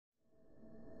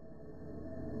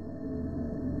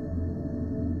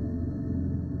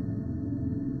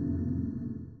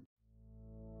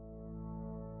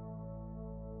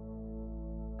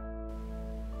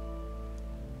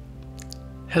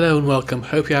Hello and welcome,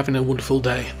 hope you're having a wonderful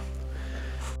day.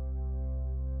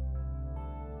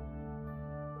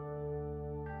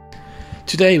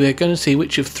 Today we're going to see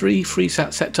which of 3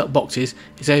 Freesat set-top boxes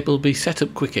is able to be set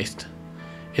up quickest.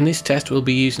 In this test we'll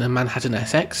be using a Manhattan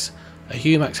SX, a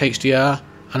Humax HDR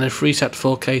and a Freesat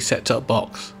 4K set-top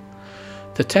box.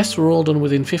 The tests were all done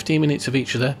within 15 minutes of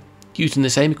each other, using the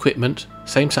same equipment,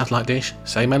 same satellite dish,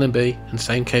 same LNB and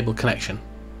same cable connection.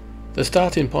 The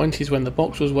starting point is when the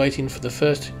box was waiting for the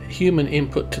first human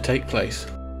input to take place.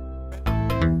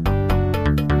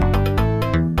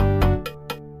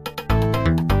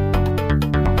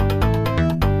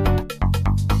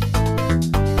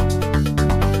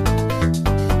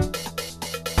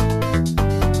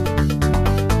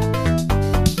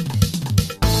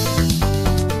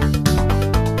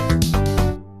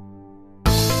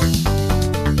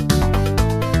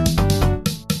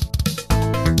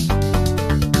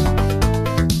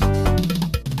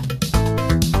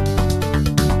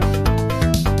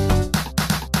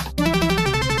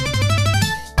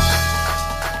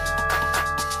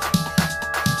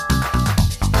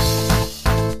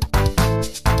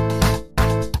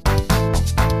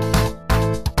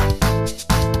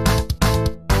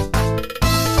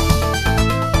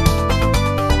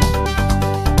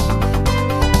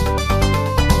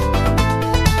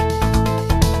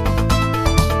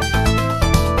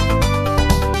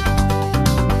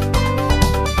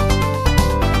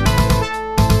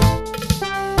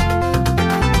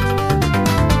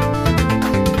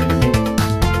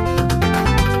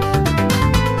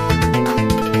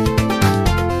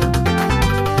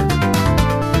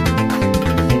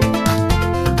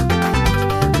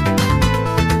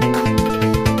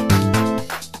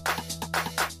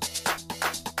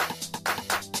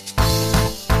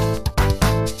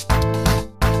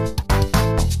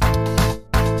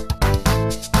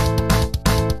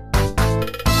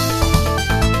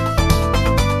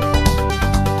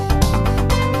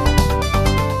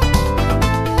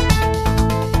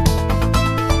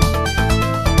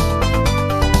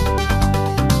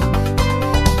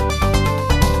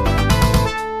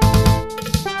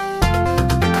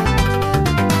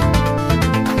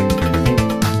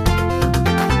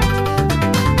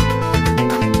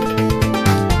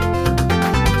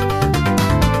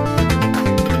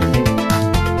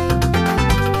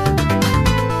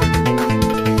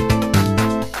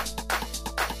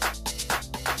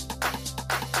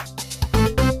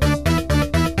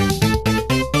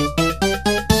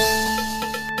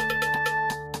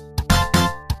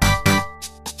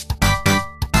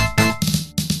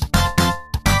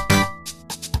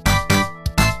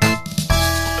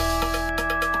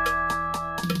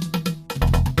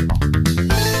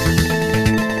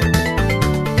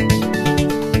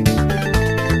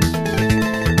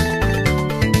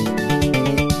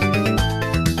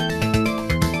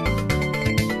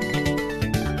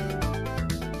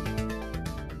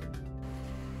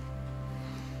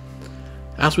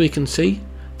 As we can see,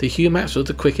 the Humax was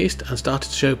the quickest and started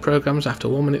to show programs after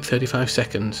 1 minute 35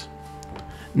 seconds.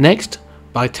 Next,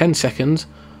 by 10 seconds,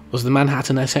 was the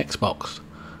Manhattan SX box.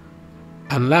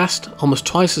 And last, almost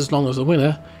twice as long as the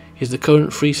winner, is the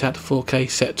current Freesat 4K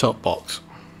set-top box.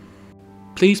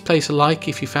 Please place a like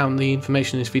if you found the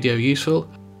information in this video useful,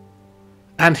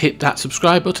 and hit that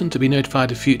subscribe button to be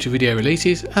notified of future video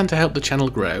releases and to help the channel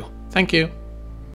grow. Thank you.